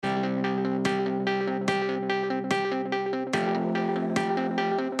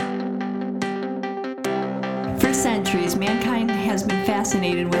centuries, mankind has been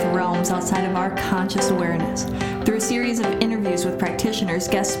fascinated with realms outside of our conscious awareness. Through a series of interviews with practitioners,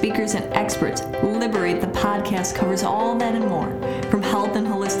 guest speakers, and experts, Liberate the podcast covers all that and more. From health and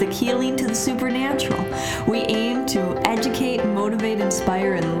holistic healing to the supernatural, we aim to educate, motivate,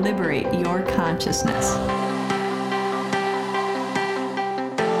 inspire, and liberate your consciousness.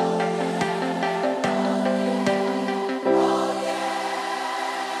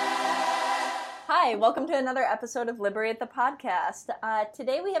 Hi, welcome to another episode of Liberate the Podcast.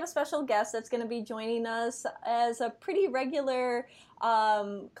 Today we have a special guest that's going to be joining us as a pretty regular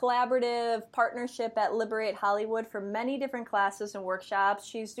collaborative partnership at Liberate Hollywood for many different classes and workshops.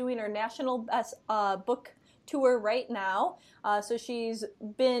 She's doing her national best book tour right now, so she's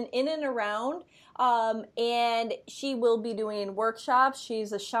been in and around, and she will be doing workshops.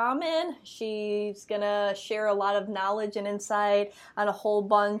 She's a shaman. She's gonna share a lot of knowledge and insight on a whole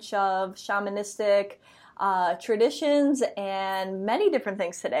bunch of shamanistic traditions and many different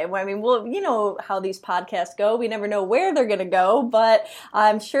things today. I mean, well, you know how these podcasts go. We never know where they're going to go, but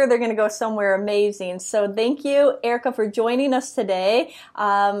I'm sure they're going to go somewhere amazing. So thank you, Erica, for joining us today.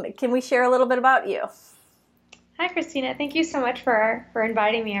 Can we share a little bit about you? Hi, Christina. Thank you so much for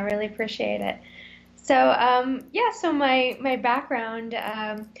inviting me. I really appreciate it. So, so my background,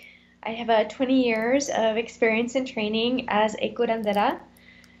 I have 20 years of experience and training as a curandera.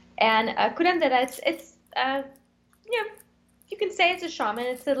 And curandera, it's you can say it's a shaman.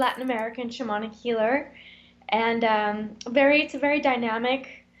 It's a Latin American shamanic healer. And it's a very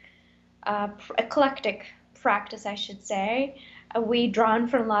dynamic, eclectic practice, I should say. We drawn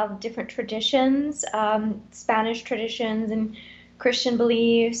from a lot of different traditions, Spanish traditions and Christian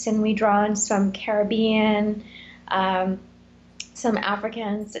beliefs, and we drawn some Caribbean, some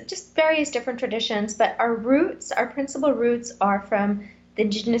Africans, just various different traditions. But our principal roots are from the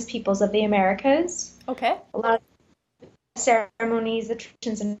indigenous peoples of the Americas. Okay. A lot of ceremonies, the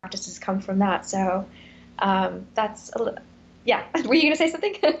traditions and practices come from that. So that's a little. Yeah, were you going to say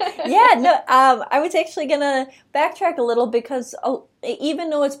something? Yeah, no, I was actually going to backtrack a little because even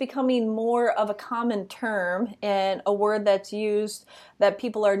though it's becoming more of a common term and a word that's used that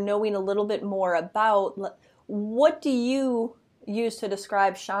people are knowing a little bit more about, what do you use to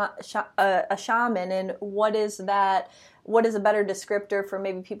describe a shaman, and what is a better descriptor for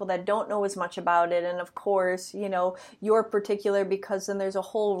maybe people that don't know as much about it? And of course, you know, your particular, because then there's a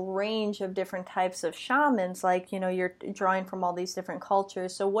whole range of different types of shamans, like, you know, you're drawing from all these different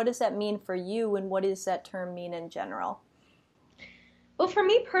cultures. So what does that mean for you, and what does that term mean in general? Well, for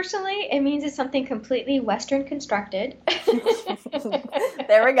me personally, it means it's something completely Western constructed.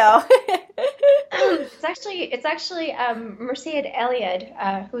 There we go. It's actually Mircea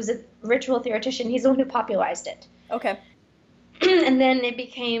Eliade, who's a ritual theoretician. He's the one who popularized it. Okay. And then it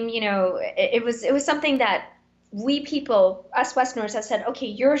became, you know, it was something that we people, us Westerners, have said, okay,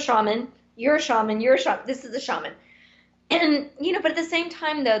 you're a shaman, you're a shaman, you're a shaman, this is a shaman. And, you know, but at the same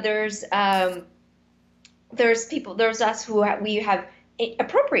time, though, there's us who we have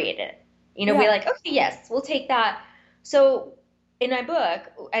appropriated it. You know, Yeah. We're like, okay, yes, we'll take that. So in my book,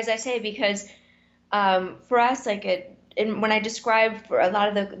 as I say, because for us, when I describe for a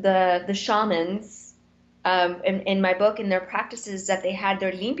lot of the shamans, in my book, in their practices that they had,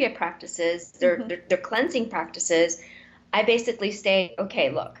 their limpia practices, their cleansing practices, I basically say,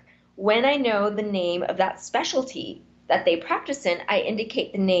 okay, look, when I know the name of that specialty that they practice in, I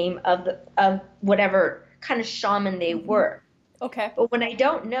indicate the name of whatever kind of shaman they were. Okay. But when I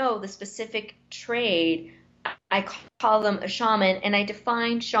don't know the specific trade, I call them a shaman, and I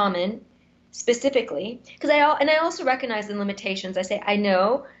define shaman specifically, because I also recognize the limitations. I say, I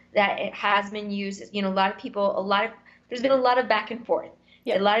know that it has been used, you know, there's been a lot of back and forth.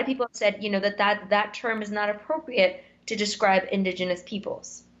 Yep. A lot of people have said, you know, that term is not appropriate to describe indigenous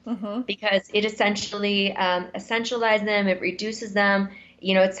peoples, because it essentially essentializes them, it reduces them,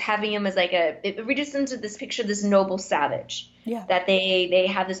 you know, it's having them as it reduces them to this picture of this noble savage. Yeah. That they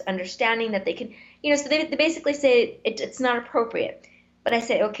have this understanding that they can, you know, so they basically say it's not appropriate. But I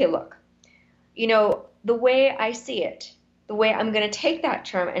say, okay, look, you know, the way I see it, the way I'm going to take that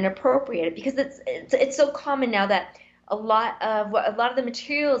term and appropriate it, because it's so common now that a lot of the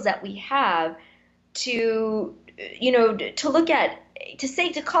materials that we have to, you know, to look at,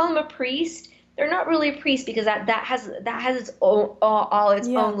 to call him a priest, they're not really a priest, because that has its own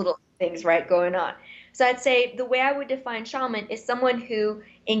own little things, right, going on. So I'd say the way I would define shaman is someone who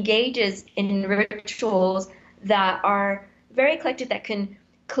engages in rituals that are very eclectic, that can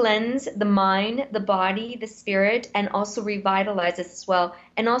cleanse the mind, the body, the spirit, and also revitalize us as well.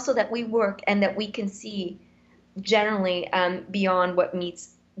 And also that we work and that we can see generally beyond what meets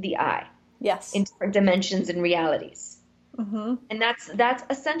the eye. Yes. in different dimensions and realities. Mm-hmm. And that's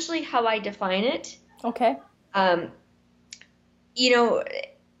essentially how I define it. Okay. Um, you know,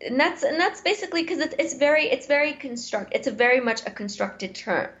 and that's basically because it's very construct. It's a very much a constructed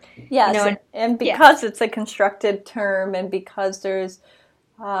term. Yes, And and yeah, because it's a constructed term and because there's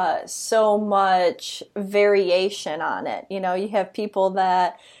so much variation on it, you have people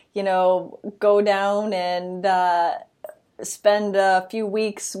that, go down and spend a few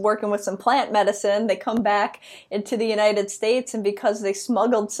weeks working with some plant medicine. They come back into the United States, and because they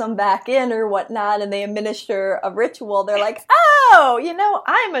smuggled some back in or whatnot, and they administer a ritual, they're like, "Oh,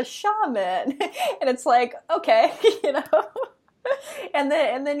 I'm a shaman," and it's like, okay, and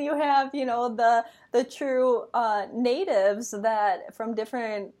then you have the true natives that from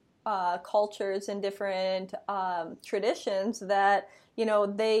different cultures and different traditions that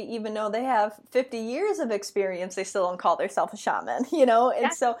they, even though they have 50 years of experience, they still don't call themselves a shaman, and yeah,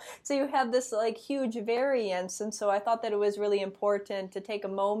 so you have this like huge variance. And so I thought that it was really important to take a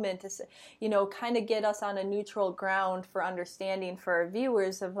moment to kind of get us on a neutral ground for understanding for our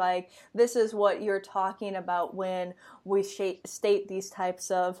viewers of like, this is what you're talking about when we state these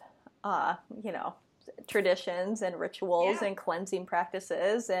types of uh, you know traditions and rituals yeah. and cleansing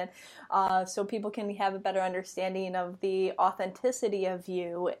practices, and so people can have a better understanding of the authenticity of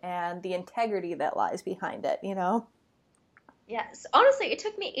you and the integrity that lies behind it. Yes. Honestly, it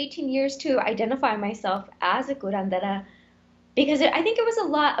took me 18 years to identify myself as a curandera because I think it was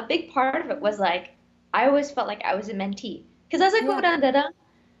a big part of it was like I always felt like I was a mentee. Because as a Yeah. curandera,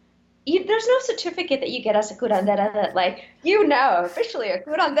 there's no certificate that you get as a curandera that like officially a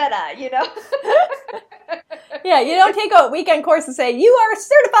curandera. Yeah, you don't take a weekend course and say you are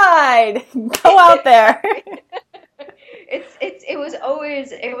certified. Go out there. It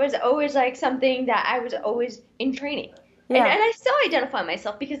was always like something that I was always in training. And Yeah, I still identify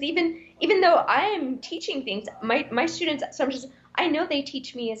myself because even though I am teaching things, my students sometimes I know they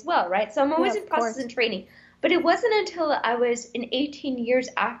teach me as well, right? So I'm yeah, always in of process course. and training. But it wasn't until I was in 18 years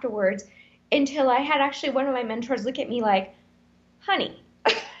afterwards until I had actually one of my mentors look at me like, honey,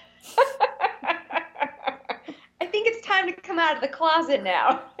 I think it's time to come out of the closet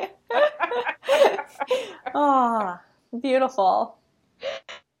now. Oh, beautiful.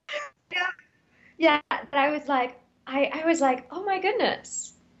 Yeah, yeah. That I was like, oh my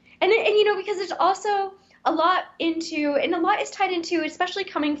goodness. And because there's also a lot is tied into, especially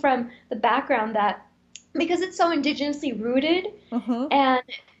coming from the background that because it's so indigenously rooted Mm-hmm. and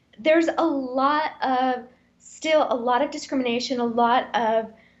there's still a lot of discrimination, a lot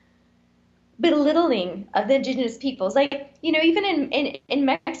of belittling of the indigenous peoples. Like, even in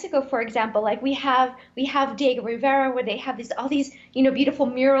Mexico, for example, like we have Diego Rivera where they have all these, beautiful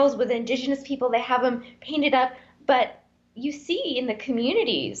murals with indigenous people. They have them painted up, but you see in the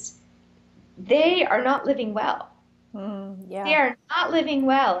communities, they are not living well. They Yeah. are not living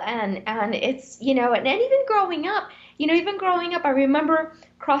well. And it's, and even growing up, I remember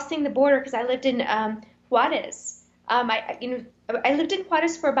crossing the border because I lived in Juarez. I lived in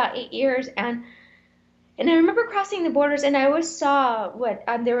Juarez for about 8 years, and I remember crossing the borders, and I always saw what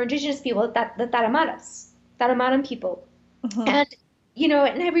there were indigenous people, that the Taramaran people, Mm-hmm. and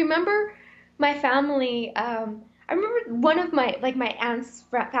and I remember my family. I remember one of my aunt's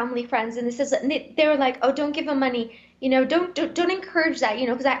family friends, and they were like, "Oh, don't give them money, don't encourage that,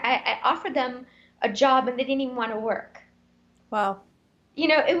 because I offered them a job and they didn't even want to work." Wow.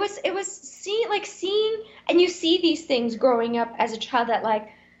 It was seeing, and you see these things growing up as a child that like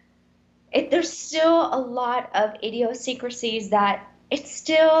there's still a lot of idiosyncrasies that it's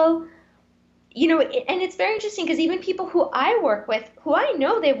still, and it's very interesting because even people who I work with, who I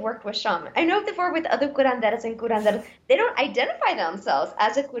know they've worked with shaman, I know they've worked with other curanderas and curanderos, they don't identify themselves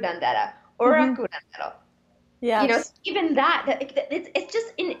as a curandera or a Mm-hmm. curandero. Yes. Even it's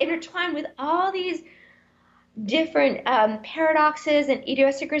just intertwined with all these different paradoxes and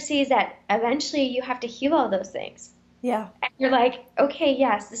idiosyncrasies that eventually you have to heal all those things. Yeah. And you're like, okay,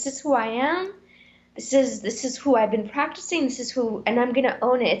 yes, this is who I am. This is who I've been practicing. This is who, and I'm gonna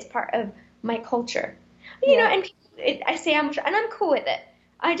own it. It's part of my culture. Yeah. And I say and I'm cool with it.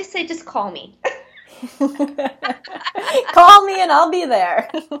 I just say, just call me. Call me and I'll be there.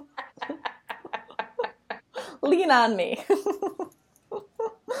 Lean on me.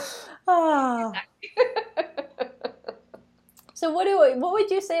 Ah. So what would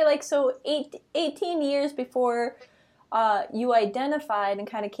you say, like, so 18 years before you identified and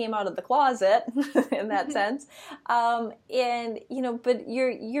kind of came out of the closet in that sense, and but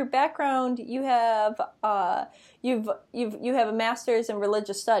your background, you have you have a master's in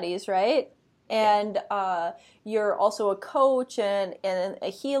religious studies, right? and you're also a coach and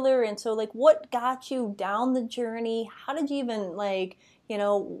a healer. And so, like, what got you down the journey? How did you even, like,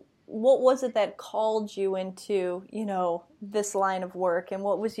 what was it that called you into, this line of work, and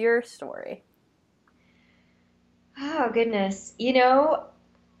what was your story? Oh goodness. It's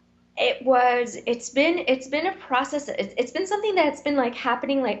been a process. It's been something that's been like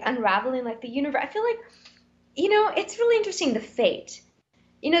happening, like unraveling, like the universe. I feel like, it's really interesting, the fate.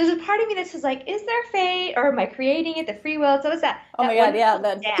 There's a part of me that says like, is there fate, or am I creating it, the free will? So it's that Oh my God, yeah,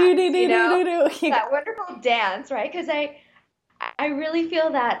 that dance, do do do do do do. that wonderful dance, right? Because I really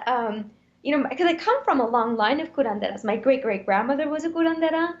feel that, because I come from a long line of curanderas. My great great grandmother was a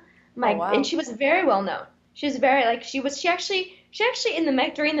curandera, Oh wow. and she was very well known. She was very like she actually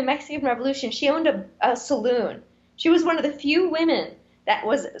in during the Mexican Revolution, she owned a saloon. She was one of the few women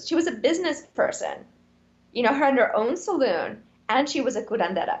she was a business person. Her had her own saloon, and she was a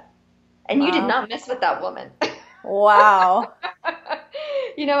curandera. And you did Wow. not mess with that woman. Wow.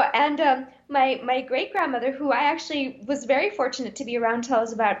 And my great grandmother, who I actually was very fortunate to be around till I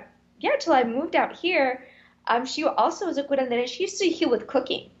was about, till I moved out here, she also was a curandera. She used to heal with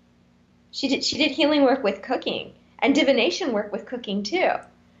cooking. She did healing work with cooking and divination work with cooking too.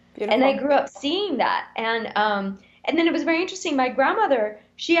 Beautiful. And I grew up seeing that. And then it was very interesting. My grandmother,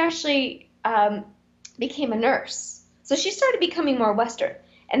 she actually became a nurse. So she started becoming more Western.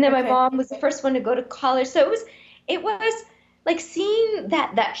 And then my mom was the first one to go to college. So it was like seeing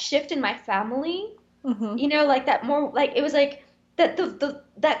that shift in my family, like that more, like it was like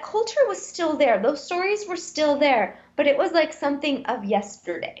that culture was still there. Those stories were still there, but it was like something of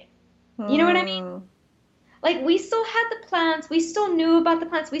yesterday. You know what I mean? Like we still had the plants, we still knew about the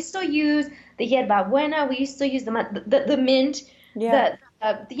plants, we still use the hierba buena, we still use the mint, Yeah.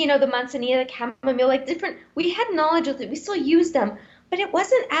 the manzanilla, the chamomile, like different. We had knowledge of it, we still used them, but it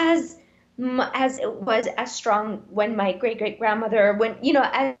wasn't as it was as strong when my great great grandmother,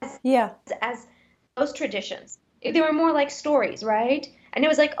 as those traditions. They were more like stories, right? And it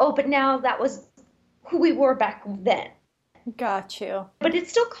was like, oh, but now that was who we were back then. Got you. But it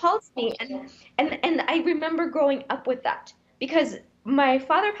still calls me, and I remember growing up with that because my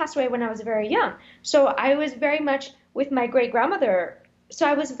father passed away when I was very young. So I was very much with my great grandmother. So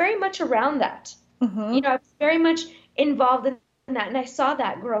I was very much around that. I was very much involved in that, and I saw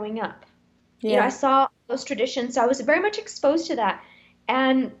that growing up. Yeah. I saw those traditions. So I was very much exposed to that,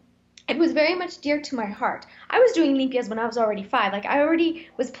 and it was very much dear to my heart. I was doing limpias when I was already 5. Like I already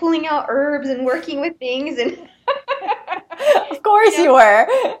was pulling out herbs and working with things and. Of course you were.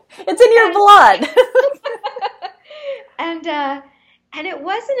 It's in your blood. And it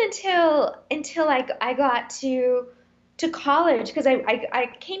wasn't until I got to college, because I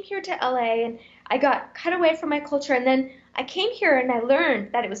came here to LA and I got cut away from my culture, and then I came here and I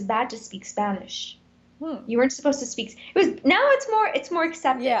learned that it was bad to speak Spanish. You weren't supposed to speak. Now it's more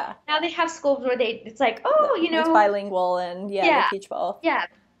accepted. Yeah. Now they have schools where it's like, oh, It's bilingual, and they teach both. Yeah.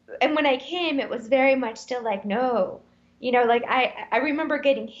 And when I came, it was very much still like, no. Like I remember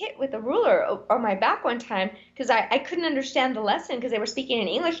getting hit with a ruler on my back one time because I couldn't understand the lesson because they were speaking in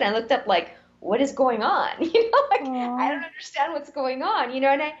English, and I looked up like, what is going on? Aww. I don't understand what's going on,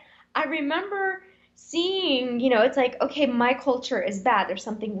 and I remember seeing, it's like, okay, my culture is bad. There's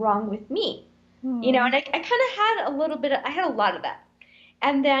something wrong with me, and I kind of had a little bit I had a lot of that.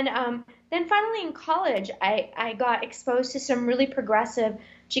 And then finally in college, I got exposed to some really progressive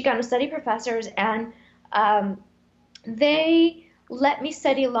Chicano study professors, and they let me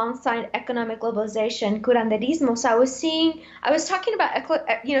study alongside economic globalization, curanderismo. So I was talking about,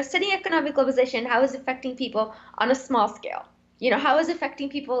 studying economic globalization, how it's affecting people on a small scale. How it's affecting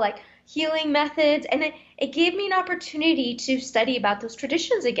people, like healing methods. And it gave me an opportunity to study about those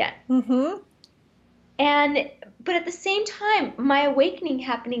traditions again. But at the same time, my awakening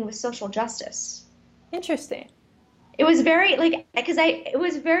happening with social justice. Interesting. It was very, it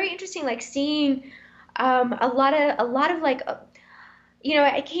was very interesting, like seeing a lot of like,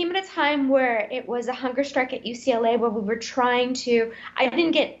 I came at a time where it was a hunger strike at UCLA where we were trying to,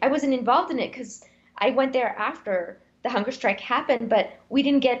 I wasn't involved in it because I went there after the hunger strike happened, but we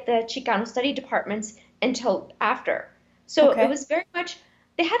didn't get the Chicano study departments until after. So It was very much,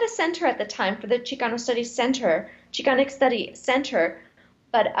 they had a center at the time for the Chicano Studies Center, Chicanic Study Center,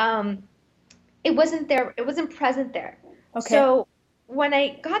 but it wasn't there, it wasn't present there. Okay. So when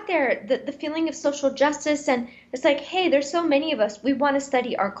I got there, the feeling of social justice, and it's like, hey, there's so many of us, we want to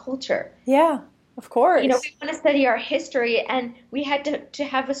study our culture. Yeah, of course. We want to study our history, and we had to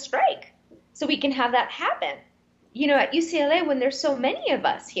have a strike so we can have that happen. At UCLA when there's so many of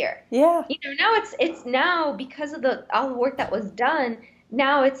us here. Yeah. Now it's now because of all the work that was done,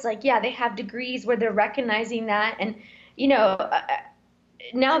 now it's like, yeah, they have degrees where they're recognizing that, and you know,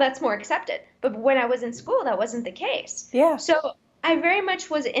 now that's more accepted. But when I was in school, that wasn't the case. Yeah. So I very much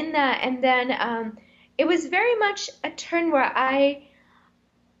was in that, and then it was very much a turn where I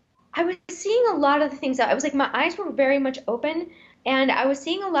was seeing a lot of the things that I was like, my eyes were very much open, and I was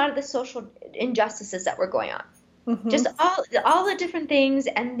seeing a lot of the social injustices that were going on, Mm-hmm. just all the different things,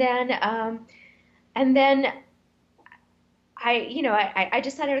 and then I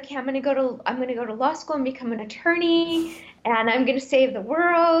decided, okay, I'm gonna go to law school and become an attorney, and I'm gonna save the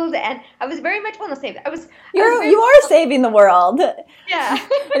world. And I was very much, well, not save. I was very You are saving the world. yeah.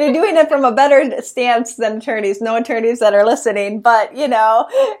 And you're doing it from a better stance than attorneys. No attorneys that are listening, but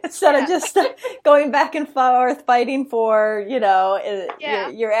instead of Yeah. just going back and forth fighting for, Yeah.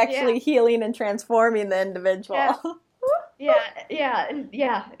 you're Yeah. actually healing and transforming the Yeah. individual. Yeah.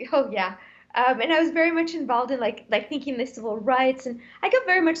 Oh, yeah. And I was very much involved in like thinking the civil rights, and I got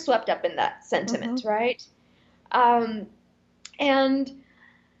very much swept up in that Hmm. sentiment, right? Um, and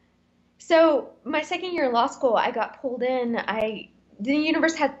so my second year in law school, I got pulled in. The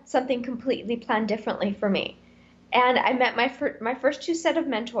universe had something completely planned differently for me, and I met my first two set of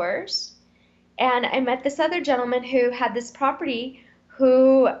mentors, and I met this other gentleman who had this property,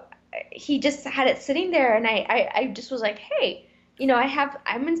 who he just had it sitting there, and I just was like, hey,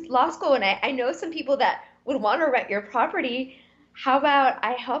 I'm in law school, and I know some people that would want to rent your property. How about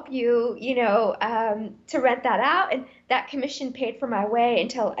I help you, to rent that out? And that commission paid for my way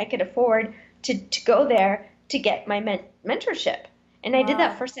until I could afford to go there to get my mentorship. And I did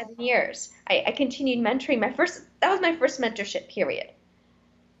that Wow. for 7 years. I continued mentoring. That was my first mentorship period.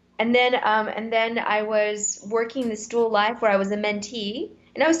 And then I was working this dual life where I was a mentee,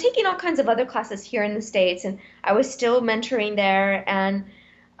 and I was taking all kinds of other classes here in the States, and I was still mentoring there. And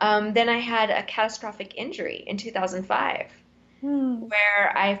then I had a catastrophic injury in 2005 Hmm.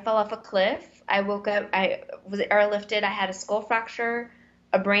 where I fell off a cliff. I woke up, I was airlifted, I had a skull fracture,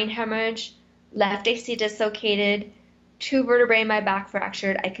 a brain hemorrhage, left AC dislocated, two vertebrae in my back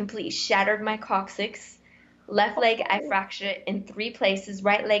fractured. I completely shattered my coccyx. Left leg, I Oh. fractured it in three places.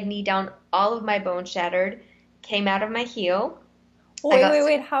 Right leg, knee down, all of my bones shattered. Came out of my heel. I Wait, got wait, sick.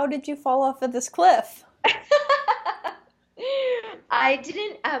 wait. How did you fall off of this cliff? I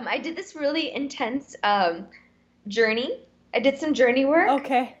didn't, I did this really intense journey. I did some journey work,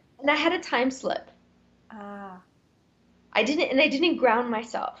 Okay. and I had a time slip. Ah, I didn't ground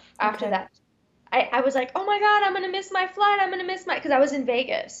myself after okay. that. I was like, oh my God, I'm gonna miss my flight. I'm gonna miss my, because I was in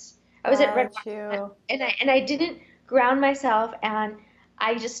Vegas. I was at Red Got Rock, you. and I didn't ground myself, and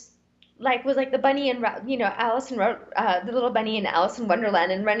I just like was like the bunny and Alice and the little bunny in Alice in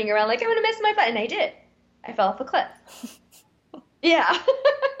Wonderland, and running around like I'm gonna miss my flight, and I did. I fell off a cliff. Yeah.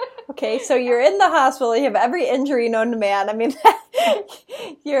 Okay, so you're in the hospital. You have every injury known to man. I mean,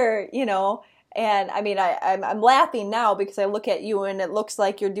 and I mean, I'm laughing now because I look at you and it looks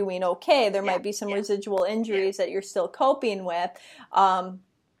like you're doing okay. There Yeah. might be some Yeah. residual Yeah. injuries that you're still coping with. Um,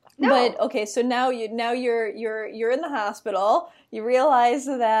 but No. okay, so now you're in the hospital. You realize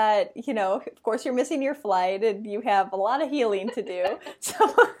that, of course you're missing your flight and you have a lot of healing to do.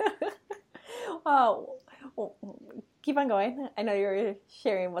 So, oh, keep on going. I know you're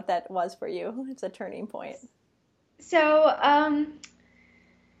sharing what that was for you. It's a turning point. So,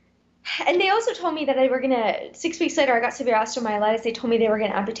 and they also told me that they were gonna 6 weeks later I got severe osteomyelitis. They told me they were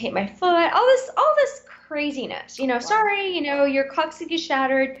gonna amputate my foot. All this craziness. Wow. Sorry, your coccyx is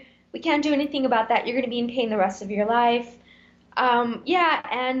shattered. We can't do anything about that. You're gonna be in pain the rest of your life. Yeah,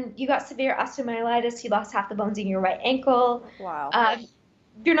 and you got severe osteomyelitis. You lost half the bones in your right ankle. Wow. Um,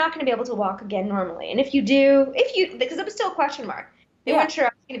 you're not gonna be able to walk again normally. And because it was still a question mark. They Yeah. weren't sure I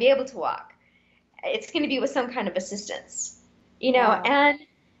was gonna be able to walk. It's gonna be with some kind of assistance. Wow. And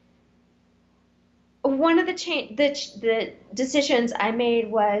one of the decisions I made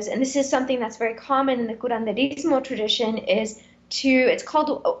was, and this is something that's very common in the curanderismo tradition,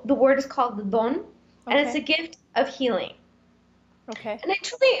 the word is called the don, and it's a Okay. gift of healing. Okay. And I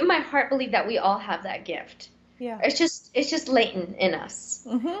truly, in my heart, believe that we all have that gift. Yeah. It's just latent in us.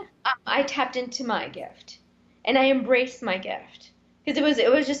 Mm-hmm. I tapped into my gift, and I embraced my gift because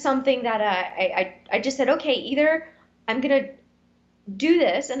it was just something that I just said, okay, either I'm gonna do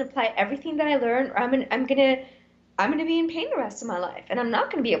this and apply everything that I learned, or I'm gonna be in pain the rest of my life, and I'm not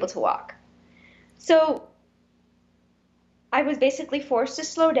gonna be able to walk. So I was basically forced to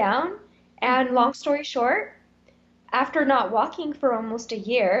slow down. And Mm-hmm. long story short, after not walking for almost a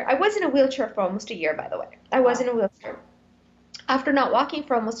year, I was in a wheelchair for almost a year, by the way. I was in Wow. a wheelchair. After not walking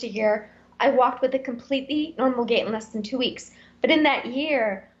for almost a year, I walked with a completely normal gait in less than 2 weeks. But in that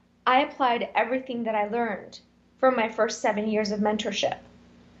year, I applied everything that I learned for my first 7 years of mentorship.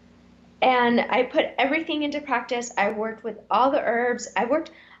 And I put everything into practice. I worked with all the herbs.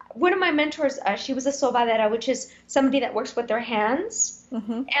 One of my mentors, she was a Sobadera, which is somebody that works with their hands.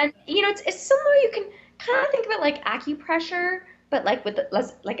 Mm-hmm. And, it's similar. You can kind of think of it like acupressure, but like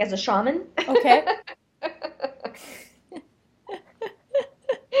like as a shaman. Okay.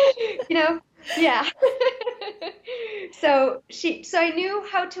 Yeah. So I knew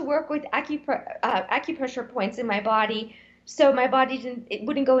how to work with acupressure points in my body, so my body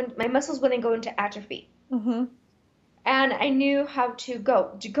my muscles wouldn't go into atrophy. Mm-hmm. And I knew how to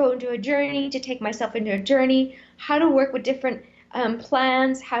go into a journey, to take myself into a journey, how to work with different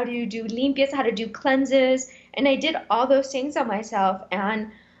plants, how to do limpias, how to do cleanses, and I did all those things on myself.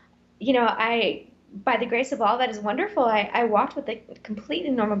 And by the grace of all that is wonderful, I walked with a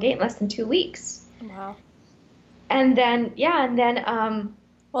completely normal gait in less than 2 weeks. Wow. And then,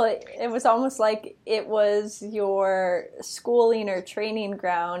 well, it was almost like it was your schooling or training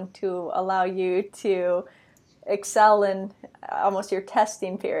ground to allow you to excel in almost your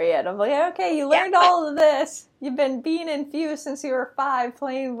testing period of like, okay, you learned all of this. You've been being infused since you were 5,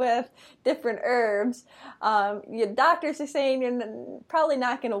 playing with different herbs. Your doctors are saying you're probably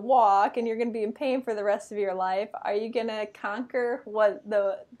not going to walk and you're going to be in pain for the rest of your life. Are you going to conquer what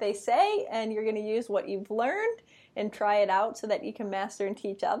they say and you're going to use what you've learned and try it out so that you can master and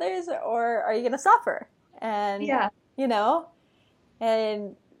teach others? Or are you going to suffer? And,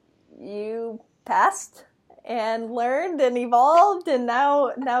 and you passed and learned and evolved, and now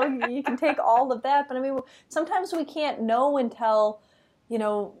you can take all of that. But I mean, sometimes we can't know until,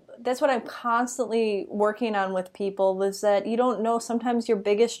 that's what I'm constantly working on with people, is that you don't know. Sometimes your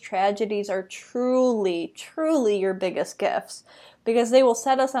biggest tragedies are truly, truly your biggest gifts, because they will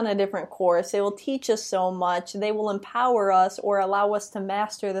set us on a different course. They will teach us so much. They will empower us or allow us to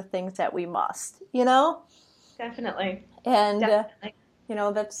master the things that we must, Definitely. And, Definitely.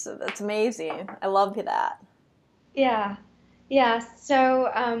 That's amazing. I love that. Yeah. Yeah.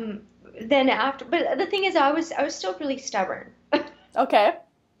 So, then after, but the thing is, I was still really stubborn. Okay.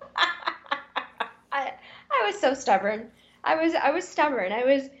 I was so stubborn. I was stubborn. I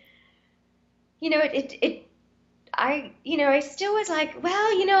was, I still was like, well,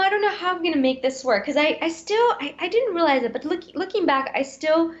 I don't know how I'm going to make this work. Cause I didn't realize it, but looking back, I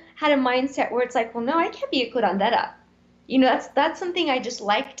still had a mindset where it's like, well, no, I can't be a curandera. That's something I just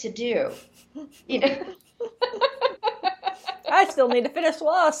like to do, I still need to finish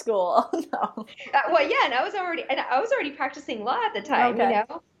law school. No. Well, yeah, and I was already practicing law at the time, Okay.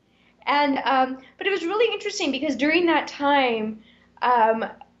 And but it was really interesting because during that time, when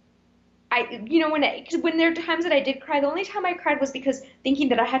there are times that I did cry, the only time I cried was because thinking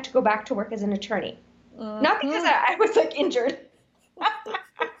that I had to go back to work as an attorney, not because I was like injured.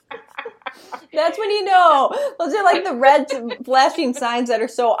 That's when you know. Those are like the red flashing signs that are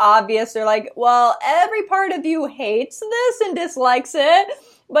so obvious. They're like, well, every part of you hates this and dislikes it,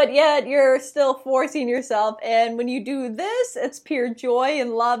 but yet you're still forcing yourself. And when you do this, it's pure joy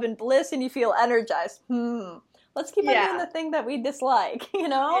and love and bliss, and you feel energized. Let's keep on doing the thing that we dislike,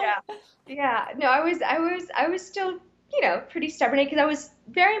 Yeah. Yeah. No, I was still, pretty stubborn because I was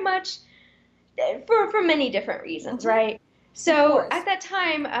very much for many different reasons, right? So at that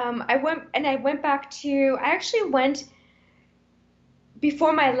time, I went back to, I actually went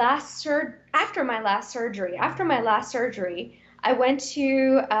after my last surgery, I went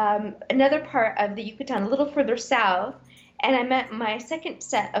to another part of the Yucatan, a little further south, and I met my second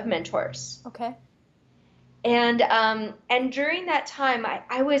set of mentors. Okay. And during that time,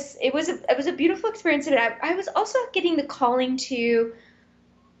 it was a beautiful experience, but I was also getting the calling to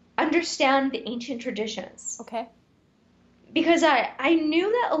understand the ancient traditions. Okay. Because I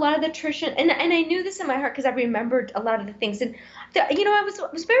knew that a lot of the tradition, and I knew this in my heart because I remembered a lot of the things. And, I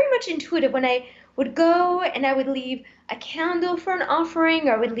was very much intuitive when I would go and I would leave a candle for an offering,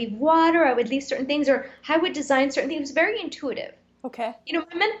 or I would leave water, or I would leave certain things, or I would design certain things. It was very intuitive. Okay.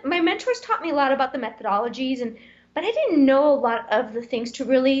 My mentors taught me a lot about the methodologies, but I didn't know a lot of the things I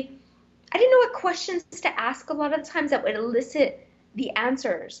didn't know what questions to ask a lot of times that would elicit the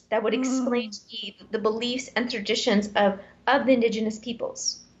answers, that would explain to me the beliefs and traditions of the indigenous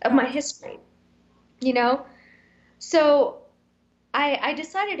peoples, of my history, So I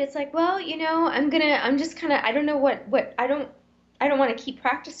decided, it's like, well, I'm just kind of, I don't know what, I don't want to keep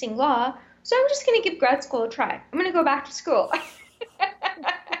practicing law, so I'm just going to give grad school a try. I'm going to go back to school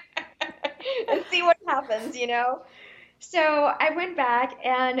and see what happens, So I went back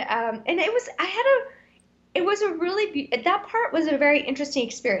and that part was a very interesting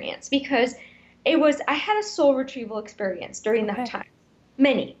experience because I had a soul retrieval experience during that time.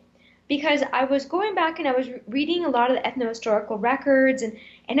 Many. because I was going back and I was reading a lot of the ethnohistorical records,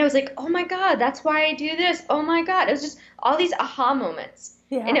 and I was like, oh my God, that's why I do this. Oh my God. It was just all these aha moments.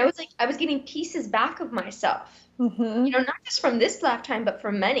 And Yeah. it was like I was getting pieces back of myself, Mm-hmm. not just from this lifetime, but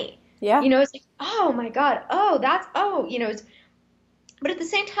from many. Yeah. It's like, oh my God, oh, but at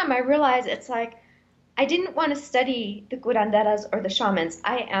the same time, I realized it's like I didn't want to study the curanderas or the shamans.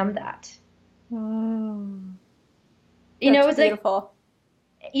 I am that. Mm. It That's was like, beautiful.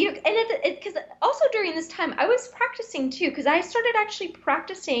 and because also during this time I was practicing too, because I started actually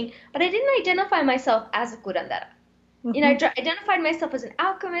practicing, but I didn't identify myself as a curandera. I Mm-hmm. identified myself as an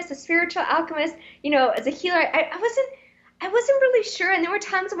alchemist, a spiritual alchemist, as a healer. I wasn't really sure, and there were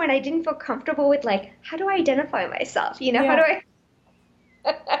times when I didn't feel comfortable with like, how do I identify myself? How do Yeah.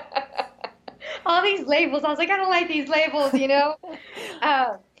 I all these labels? I was like, I don't like these labels.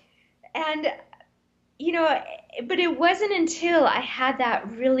 Uh, and you know, but it wasn't until I had that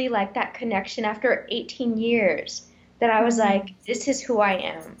really like that connection after 18 years that I was like, Mm. this is who I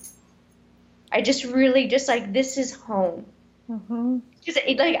am. I just really just like this is home. Mm-hmm. Just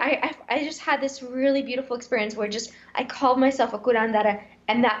like I just had this really beautiful experience where just I called myself a curandera,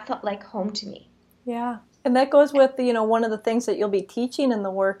 and that felt like home to me. Yeah. And that goes with, one of the things that you'll be teaching in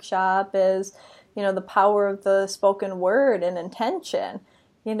the workshop is, the power of the spoken word and intention,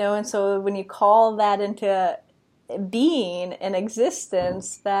 and so when you call that into being and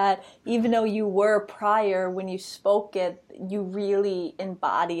existence, that even though you were prior, when you spoke it, you really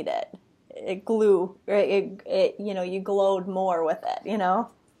embodied it. It glue, right? You glowed more with it.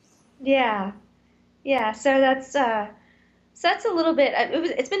 Yeah, yeah. So that's a little bit.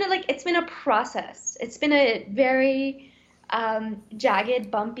 It's been a process. It's been a very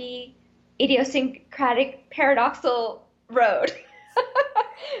jagged, bumpy, idiosyncratic, paradoxical road.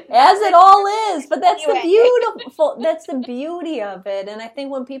 As Not it like all is, but anyway. that's the beauty of it. And I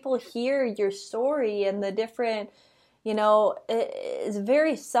think when people hear your story and the different, it's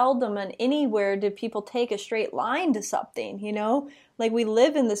very seldom and anywhere do people take a straight line to something. Like we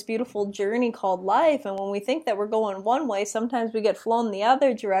live in this beautiful journey called life, and when we think that we're going one way, sometimes we get flown the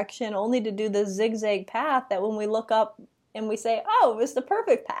other direction, only to do this zigzag path that when we look up and we say, oh, it's the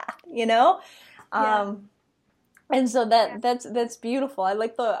perfect path. Yeah, um and so yeah, that's beautiful. I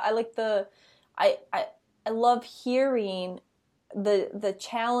I I love hearing the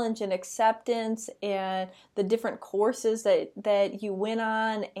challenge and acceptance and the different courses that you went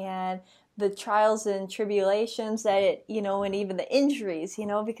on, and the trials and tribulations and even the injuries,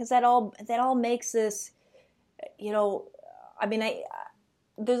 because that all makes this, you know I mean, I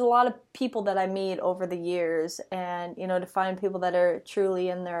there's a lot of people that I meet over the years, and to find people that are truly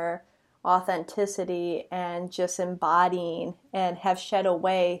in their authenticity and just embodying and have shed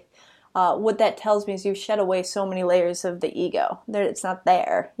away. What that tells me is you've shed away so many layers of the ego that it's not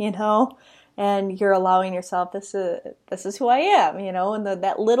there, and you're allowing yourself, this is who I am, and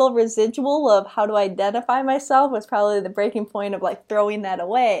that little residual of how to identify myself was probably the breaking point of like throwing that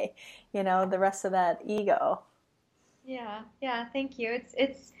away, the rest of that ego. yeah, yeah. Thank you.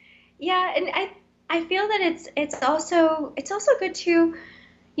 Yeah, and I feel that it's also good to,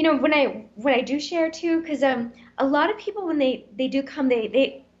 when I do share too, because a lot of people when they do come,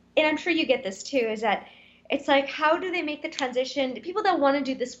 they and I'm sure you get this too, is that it's like, how do they make the transition? People that want to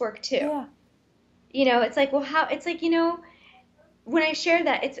do this work too. Yeah. It's like, well, how, it's like, when I share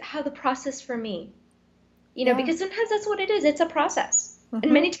that, it's how the process for me, Yeah. because sometimes that's what it is. It's a process. And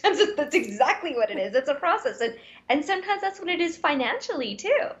Mm-hmm. many times that's exactly what it is. It's a process. And sometimes that's what it is financially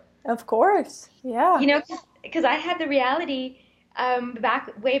too. Of course. Yeah. Because I had the reality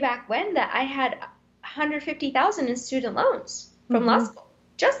way back when that I had 150,000 in student loans from law Mm-hmm. school,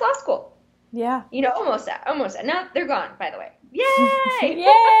 just law school. Yeah. Almost that, almost that. Now they're gone, by the way. Yay!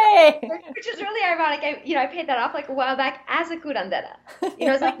 Yay! Which is really ironic. I paid that off like a while back as a curandera.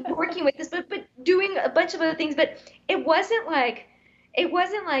 I was like working with this, but doing a bunch of other things. But it was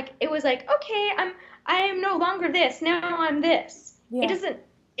like, okay, I am no longer this. Now I'm this. It Yeah. doesn't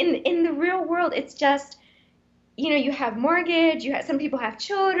in the real world. It's just, you have mortgage. Some people have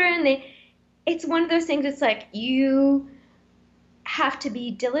children. It's one of those things. It's like you have to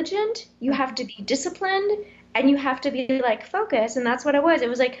be diligent, you have to be disciplined, and you have to be like focused. And that's what it was. It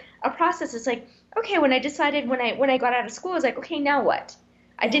was like a process. It's like, okay, when I decided when I got out of school, I was like, okay, now what?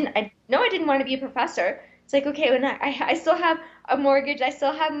 Yeah. I know I didn't want to be a professor. It's like, okay, when I still have a mortgage, I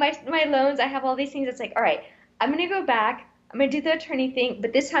still have my loans, I have all these things. It's like, all right, I'm gonna go back, I'm gonna do the attorney thing,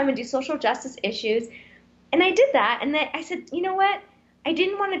 but this time I'm gonna do social justice issues. And I did that, and then I said, you know what? I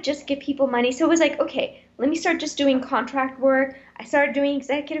didn't want to just give people money, so it was like, okay, let me start just doing contract work. I started doing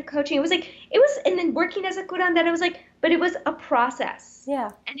executive coaching. It was, and then working as a curandera. It was like, but it was a process.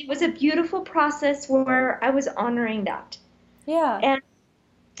 Yeah. And it was a beautiful process where I was honoring that. Yeah.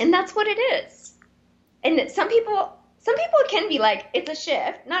 And that's what it is. And some people can be like, it's a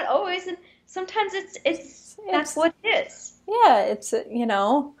shift, not always, and sometimes it's that's what it is. Yeah, it's,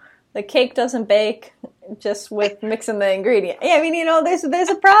 the cake doesn't bake just with mixing the ingredient. Yeah, I mean, there's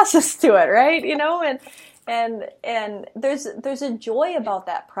a process to it, right? And there's a joy about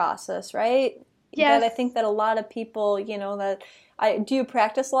that process, right? Yes. That I think that a lot of people, do you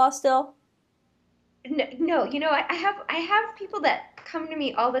practice law still? No, I have people that come to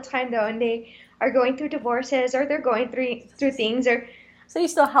me all the time though, and they are going through divorces, or they're going through things, So you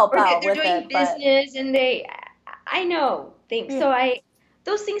still help or out they're with doing it, business, and I know things. Yeah. So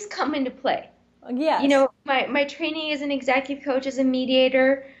those things come into play. Yes. My training as an executive coach, as a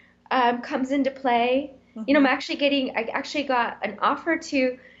mediator, comes into play. Mm-hmm. I actually got an offer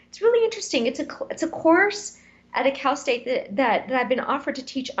to. It's really interesting. It's a course at a Cal State that I've been offered to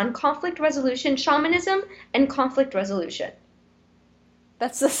teach on conflict resolution, shamanism, and conflict resolution.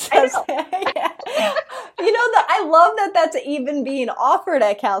 That's yeah. I love that that's even being offered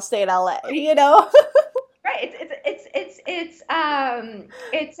at Cal State LA, Right.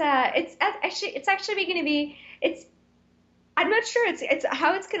 It's actually going to be. I'm not sure it's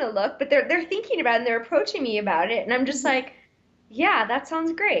how it's going to look, but they're thinking about it, and they're approaching me about it, and I'm just like, yeah, that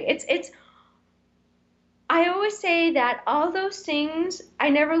sounds great. I always say that all those things, I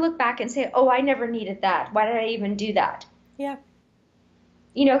never look back and say, oh, I never needed that. Why did I even do that? Yeah.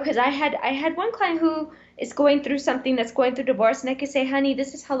 Because I had one client who is going through something, that's going through divorce, and I could say, honey,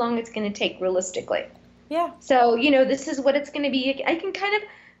 this is how long it's going to take realistically. Yeah. So, this is what it's going to be. I can kind of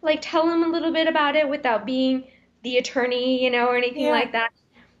like tell them a little bit about it without being the attorney, or anything like that.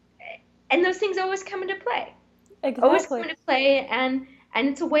 And those things always come into play. Exactly. Always come into play, and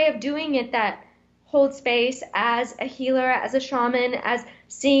it's a way of doing it that holds space as a healer, as a shaman, as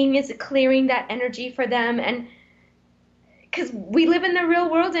seeing, as clearing that energy for them. And because we live in the real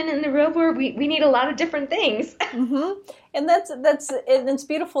world, and in the real world, we need a lot of different things. Mm-hmm. And it's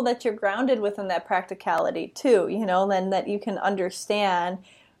beautiful that you're grounded within that practicality too, then that you can understand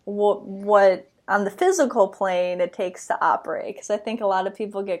what on the physical plane it takes to operate. Because I think a lot of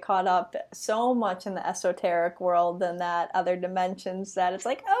people get caught up so much in the esoteric world and that other dimensions that it's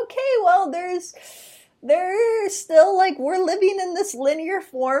like, okay, well, there's still, like, we're living in this linear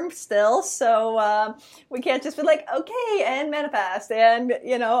form still, so we can't just be like, okay, and manifest, and,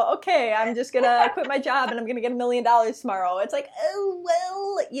 okay, I'm just gonna quit my job and I'm gonna get $1 million tomorrow. It's like, oh,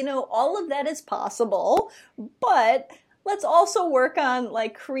 well, all of that is possible, but let's also work on,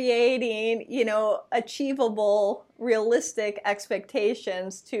 like, creating, achievable, realistic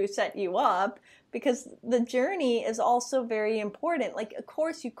expectations to set you up, because the journey is also very important. Like, of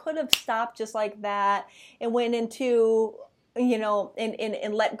course, you could have stopped just like that and went into,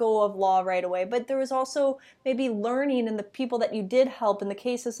 and let go of law right away. But there was also maybe learning in the people that you did help, in the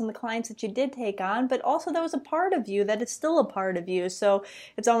cases and the clients that you did take on. But also there was a part of you that is still a part of you. So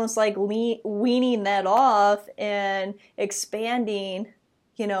it's almost like weaning that off and expanding,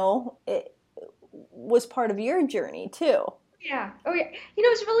 it was part of your journey too. Yeah. Oh, yeah. It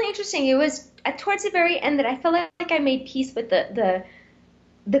was really interesting. It was towards the very end that I felt like I made peace with the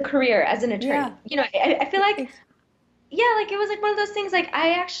career as an attorney. Yeah. I feel like, yeah, like it was like one of those things. Like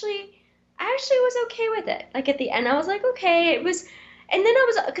I actually was okay with it. Like at the end, I was like, okay, it was. And then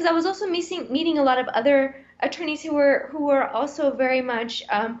because I was also meeting a lot of other attorneys who were also very much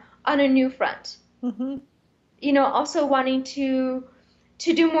on a new front. Mm-hmm. Also wanting to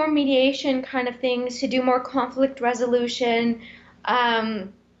do more mediation kind of things, to do more conflict resolution,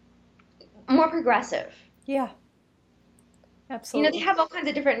 more progressive. Yeah, absolutely. They have all kinds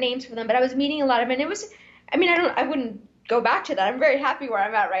of different names for them, but I was meeting a lot of them, and it was, I wouldn't go back to that. I'm very happy where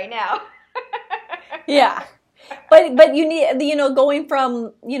I'm at right now. Yeah. But you need, going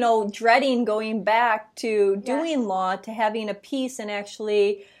from, dreading going back to doing law, to having a peace and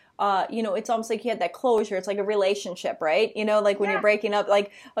actually, it's almost like you had that closure. It's like a relationship, right? Like when you're breaking up,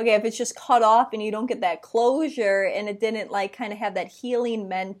 like, okay, if it's just cut off and you don't get that closure and it didn't like kind of have that healing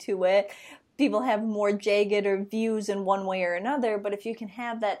meant to it, people have more jagged or views in one way or another. But if you can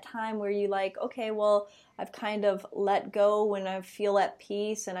have that time where you like, okay, well, I've kind of let go when I feel at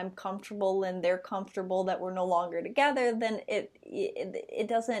peace and I'm comfortable and they're comfortable that we're no longer together, then it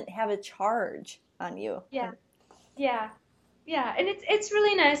doesn't have a charge on you. Yeah. Yeah. Yeah. And it's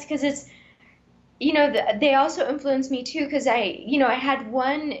really nice because it's, they also influenced me too, because I had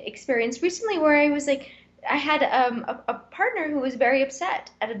one experience recently where I was like, I had a partner who was very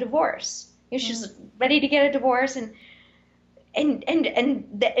upset at a divorce. She was ready to get a divorce, and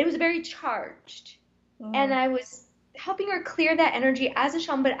it was very charged. And I was helping her clear that energy as a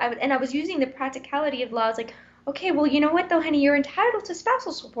shaman. But I was using the practicality of law. I was like, okay, well, you know what though, honey, you're entitled to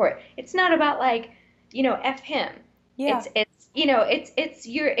spousal support. It's not about like, F him. Yeah.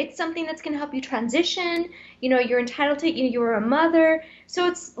 It's something that's going to help you transition. You're entitled to, you're a mother. So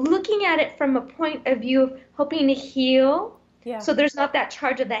it's looking at it from a point of view of hoping to heal. Yeah. So there's not that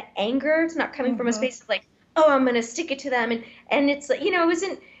charge of that anger. It's not coming from a space of like, oh, I'm going to stick it to them. And it's like, it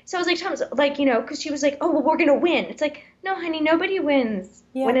wasn't, so I was like, Tom's like, because she was like, oh, well, we're going to win. It's like, no, honey, nobody wins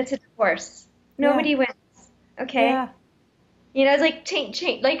when it's a divorce. Nobody wins. Okay. Yeah. It's like change,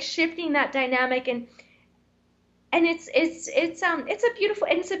 like shifting that dynamic, and it's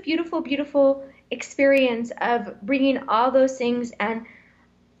a beautiful experience of bringing all those things, and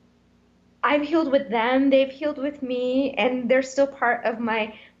I've healed with them, they've healed with me, and they're still part of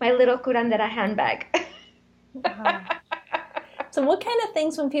my little curandera handbag. Wow. So what kind of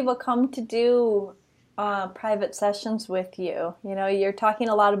things when people come to do private sessions with you? You're talking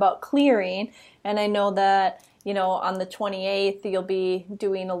a lot about clearing, and I know that on the 28th, you'll be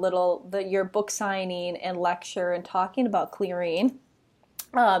doing your book signing and lecture and talking about clearing.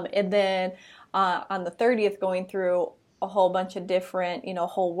 And then on the 30th, going through a whole bunch of different,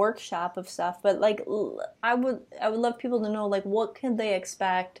 whole workshop of stuff. But like, I would love people to know, like, what can they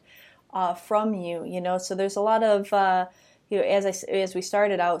expect from you? So there's a lot of, as we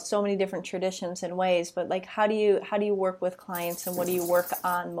started out, so many different traditions and ways. But like, how do you work with clients, and what do you work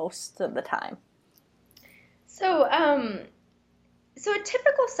on most of the time? So, so a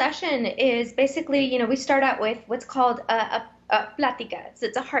typical session is basically, we start out with what's called a plática. So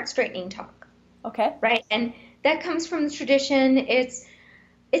it's a heart straightening talk. Okay. Right. And that comes from the tradition. It's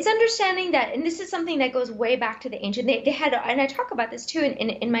understanding that, and this is something that goes way back to the ancient. They had, and I talk about this too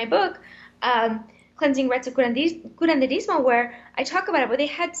in my book, Cleansing Rites of Curanderismo, where I talk about it, where they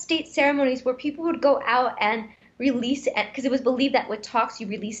had state ceremonies where people would go out and release, because it was believed that with talks you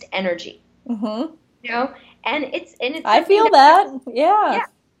released energy. Mm-hmm. And it's I feel that. Yeah.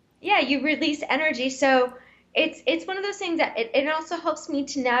 Yeah, you release energy. So it's one of those things that it also helps me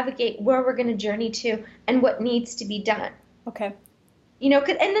to navigate where we're going to journey to and what needs to be done. Okay. And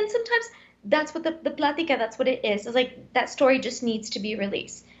then sometimes that's what the plática, that's what it is. It's like that story just needs to be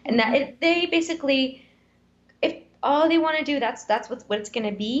released. And that they basically, if all they want to do, that's what it's going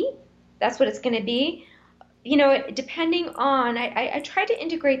to be. That's what it's going to be. Depending on, I try to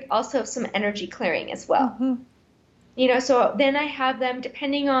integrate also some energy clearing as well. Mm-hmm. So then I have them,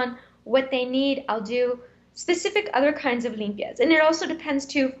 depending on what they need, I'll do specific other kinds of limpias. And it also depends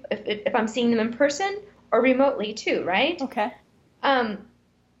too if I'm seeing them in person or remotely too, right? Okay.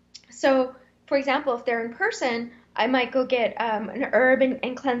 So for example, if they're in person, I might go get an herb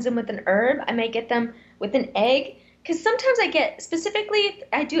and cleanse them with an herb. I might get them with an egg. Because sometimes I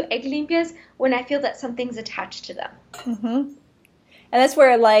do egg limpias when I feel that something's attached to them. Mm-hmm. And that's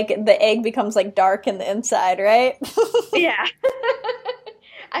where, like, the egg becomes, like, dark in the inside, right? Yeah.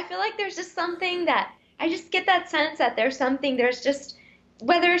 I feel like there's just something that, I just get that sense that there's just,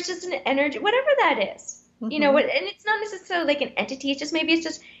 whether it's just an energy, whatever that is. Mm-hmm. And it's not necessarily like an entity, it's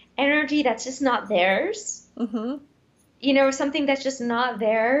just energy that's just not theirs. Mm-hmm. Something that's just not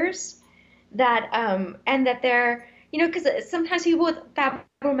theirs. That and that they're, because sometimes people with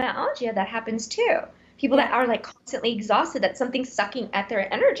fibromyalgia, that happens too. People that are like constantly exhausted, that something's sucking at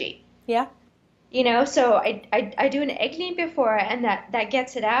their energy. Yeah. So I do an egg limpia for it, and that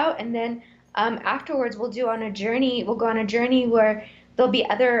gets it out, and then afterwards we'll go on a journey where there'll be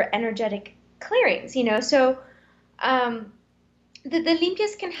other energetic clearings. So the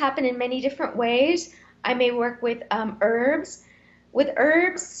limpias can happen in many different ways. I may work with herbs. With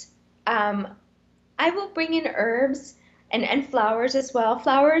herbs, I will bring in herbs and flowers as well.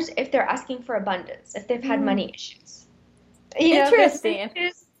 Flowers if they're asking for abundance, if they've had money issues. Interesting.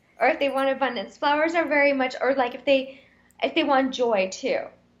 Or if they want abundance. Flowers are very much, or like if they want joy too.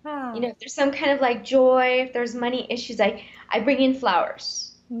 Oh. If there's some kind of like joy, if there's money issues, I bring in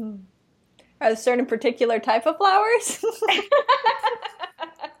flowers. Are there certain particular type of flowers?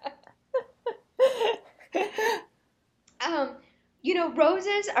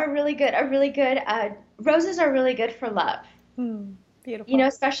 Roses are really good. Roses are really good for love. Beautiful.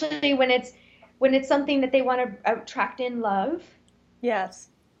 Especially when it's something that they want to attract in love. Yes.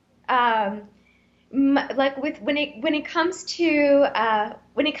 Like when it comes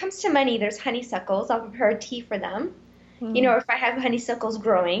to money, there's honeysuckles. I'll prepare a tea for them. If I have honeysuckles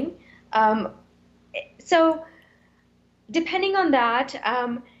growing. So depending on that.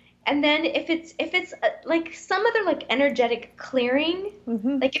 And then if it's like some other like energetic clearing,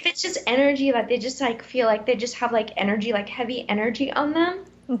 like if it's just energy, like they just like feel like they just have like energy, like heavy energy on them,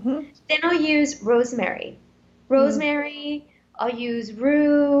 then I'll use rosemary. Mm. rosemary, I'll use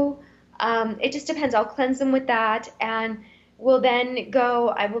rue. It just depends. I'll cleanse them with that, and I will then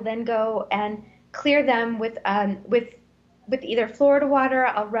go and clear them with either Florida water.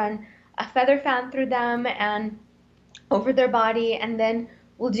 I'll run a feather fan through them and over their body, and then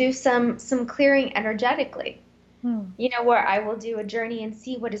we'll do some clearing energetically. Mm. Where I will do a journey and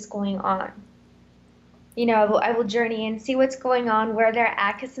see what is going on. I will journey and see what's going on, where they're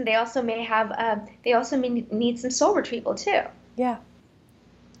at, because they also may need some soul retrieval too. Yeah.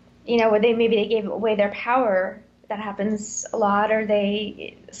 Where maybe they gave away their power. That happens a lot, or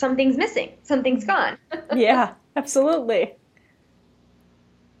something's missing, something's gone. Yeah, absolutely.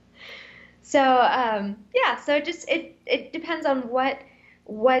 So yeah, so it depends on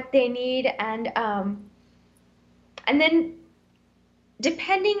what they need, and then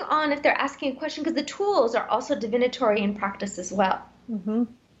depending on if they're asking a question, because the tools are also divinatory in practice as well. Mm-hmm.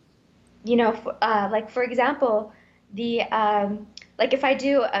 Like for example, like if I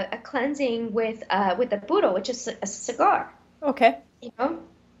do a cleansing with a Budo, which is a cigar. Okay.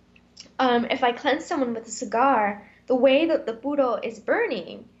 If I cleanse someone with a cigar, the way that the Budo is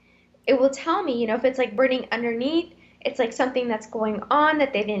burning, it will tell me, if it's like burning underneath, it's like something that's going on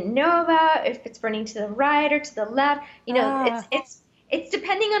that they didn't know about. If it's burning to the right or to the left, it's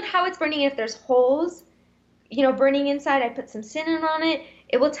depending on how it's burning. If there's holes, burning inside, I put some cinnamon on it.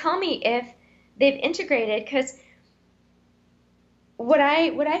 It will tell me if they've integrated, because what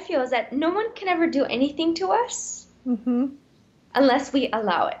I feel is that no one can ever do anything to us Mm-hmm. unless we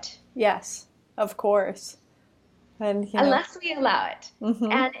allow it. Yes, of course. And Unless we allow it.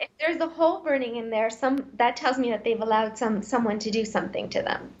 Mm-hmm. And if there's a hole burning in there, that tells me that they've allowed someone to do something to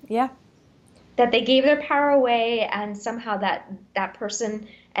them. Yeah. That they gave their power away, and somehow that person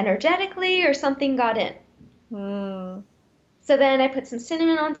energetically or something got in. Mm. So then I put some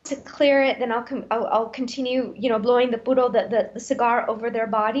cinnamon on to clear it. Then I'll continue, blowing the Budo, the cigar over their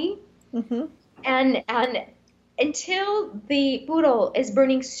body. Mm-hmm. And until the Budo is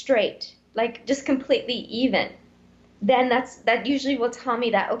burning straight, like just completely even, then that usually will tell me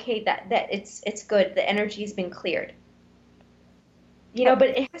that, okay, that it's good. The energy has been cleared.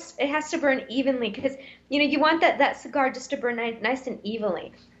 But it has to burn evenly, because you want that cigar just to burn nice and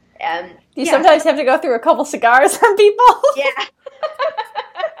evenly. Do you sometimes have to go through a couple cigars on people? Yeah.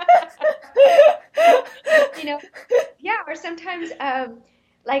 Yeah, or sometimes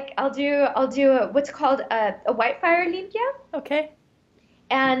like I'll do what's called a white fire limpia. Okay.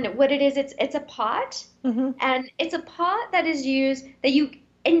 And what it is, it's a pot, Mm-hmm. and it's a pot that is used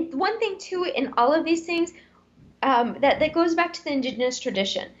and one thing too in all of these things, that goes back to the indigenous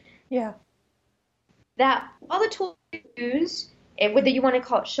tradition. Yeah. That all the tools you use, whether you want to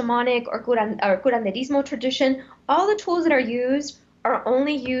call it shamanic or curanderismo tradition, all the tools that are used are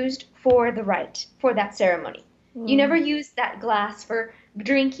only used for the rite, for that ceremony. You never use that glass for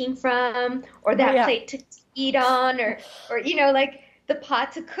drinking from, or that plate to eat on, or like the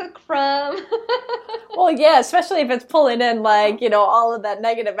pot to cook from. Well, yeah, especially if it's pulling in all of that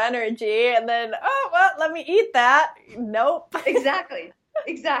negative energy, and then, oh, well, let me eat that. Nope. Exactly.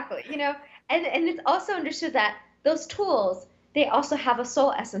 And it's also understood that those tools, they also have a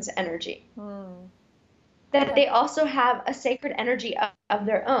soul essence energy. That they also have a sacred energy of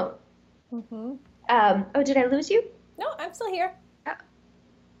their own. Mm-hmm. Oh, did I lose you? No, I'm still here. Oh.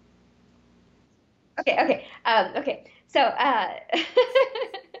 Okay. Okay. So,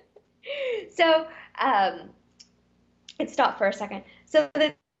 it stopped for a second. So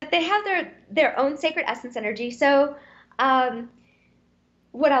they have their own sacred essence energy. So,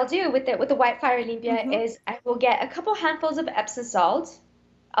 what I'll do with the white fire limpia is I will get a couple handfuls of Epsom salt.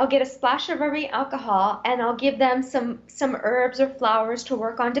 I'll get a splash of rubbing alcohol, and I'll give them some herbs or flowers to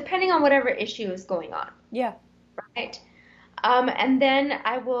work on, depending on whatever issue is going on. Yeah. Right. And then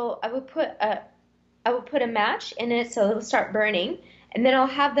I will put a match in it, so it'll start burning, and then I'll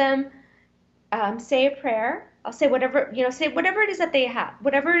have them say a prayer. I'll say whatever it is that they have,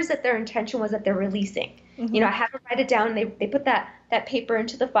 whatever it is that their intention was that they're releasing. Mm-hmm. I have them write it down. They put that paper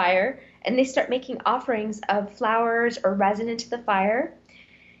into the fire, and they start making offerings of flowers or resin into the fire,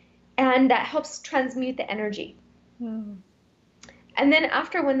 and that helps transmute the energy. Mm-hmm. And then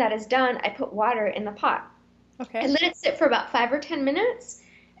after, when that is done, I put water in the pot. Okay. And let it sit for about 5 or 10 minutes.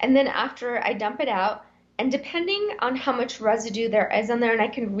 And then after, I dump it out. And depending on how much residue there is on there, and I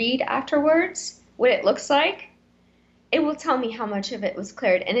can read afterwards what it looks like, it will tell me how much of it was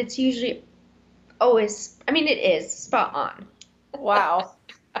cleared. And it's usually always, it is spot on. Wow.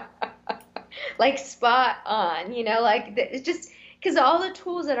 Like spot on, it's just because all the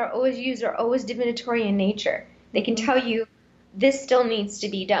tools that are always used are always divinatory in nature. They can tell you this still needs to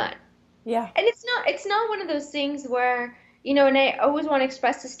be done. Yeah. And it's not one of those things where, and I always want to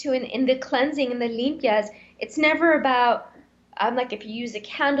express this too in the cleansing and the limpias, it's never about like if you use a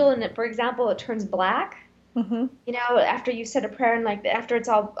candle and for example it turns black, Mm-hmm. after you said a prayer and like after it's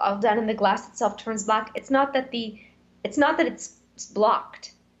all done and the glass itself turns black, it's not that it's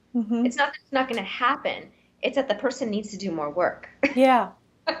blocked. Mm-hmm. It's not that it's not going to happen. It's that the person needs to do more work. Yeah.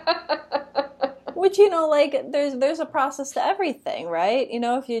 Which, like there's a process to everything, right?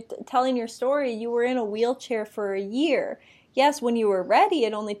 If you're telling your story, you were in a wheelchair for a year. Yes, when you were ready,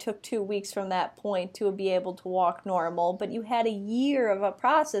 it only took 2 weeks from that point to be able to walk normal, but you had a year of a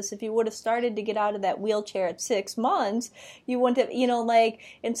process. If you would have started to get out of that wheelchair at 6 months, you wouldn't have,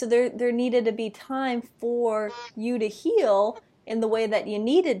 and so there needed to be time for you to heal in the way that you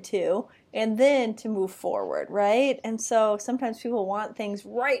needed to, and then to move forward, right? And so sometimes people want things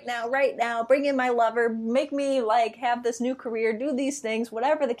right now, bring in my lover, make me like have this new career, do these things,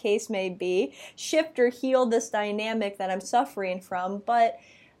 whatever the case may be, shift or heal this dynamic that I'm suffering from. But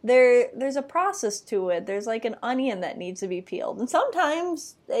there's a process to it. There's like an onion that needs to be peeled. And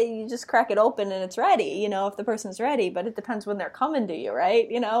sometimes you just crack it open and it's ready, if the person's ready, but it depends when they're coming to you, right?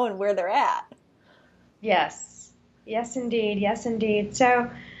 And where they're at. Yes. Yes, indeed. Yes, indeed. So,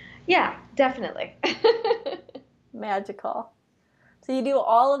 yeah, definitely. Magical. So you do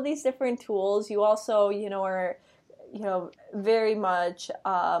all of these different tools. You also, are, very much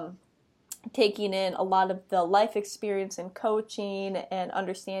taking in a lot of the life experience and coaching and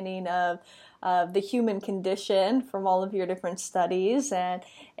understanding of the human condition from all of your different studies and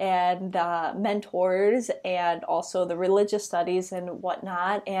mentors, and also the religious studies and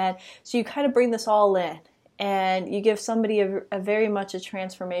whatnot. And so you kind of bring this all in, and you give somebody a very much a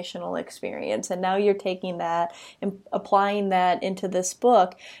transformational experience. And now you're taking that and applying that into this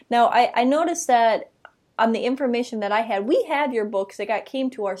book. Now, I noticed that on the information that I had, we have your books that came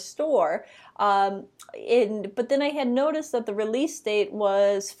to our store. But then I had noticed that the release date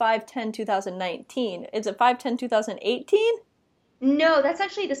was 5/10/2019. Is it 5/10/2018? No, that's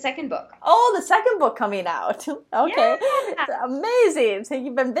actually the second book. Oh, the second book coming out. Okay. Yeah. Amazing. So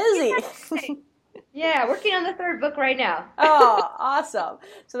you've been busy. Yeah, working on the third book right now. Oh, awesome.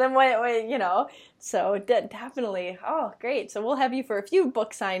 So then so definitely, oh, great. So we'll have you for a few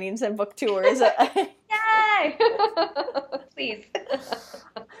book signings and book tours. Yay! Please.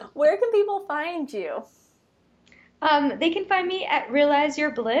 Where can people find you? They can find me at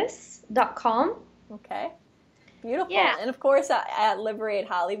realizeyourbliss.com. Okay. Beautiful. Yeah. And of course at Liberate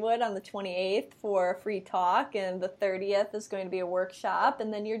Hollywood on the 28th for a free talk, and the 30th is going to be a workshop,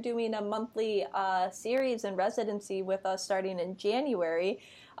 and then you're doing a monthly series and residency with us starting in January.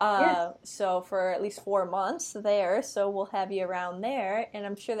 Yes. So for at least 4 months there, so we'll have you around there, and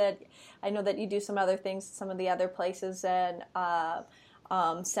I know that you do some other things, some of the other places and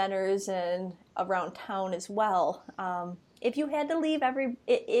centers and around town as well. If you had to leave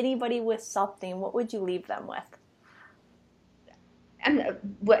anybody with something, what would you leave them with? And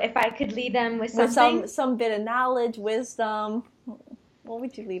if I could leave them with something? With some bit of knowledge, wisdom, what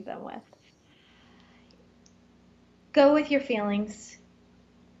would you leave them with? Go with your feelings.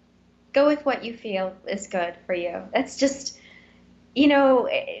 Go with what you feel is good for you. That's just,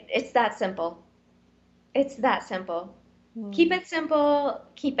 it's that simple. It's that simple. Keep it simple,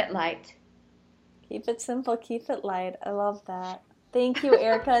 keep it light. Keep it simple, keep it light. I love that. Thank you,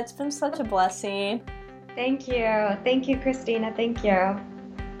 Erica. It's been such a blessing. Thank you. Thank you, Christina. Thank you.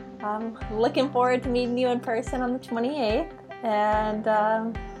 I'm looking forward to meeting you in person on the 28th. And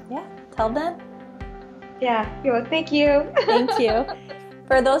till then. Yeah, thank you. Thank you.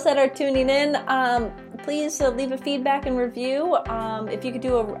 For those that are tuning in, please leave a feedback and review. If you could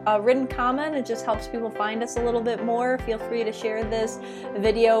do a written comment, it just helps people find us a little bit more. Feel free to share this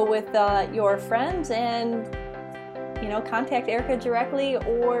video with your friends, and contact Erica directly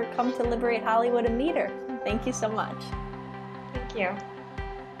or come to Liberate Hollywood and meet her. Thank you so much. Thank you.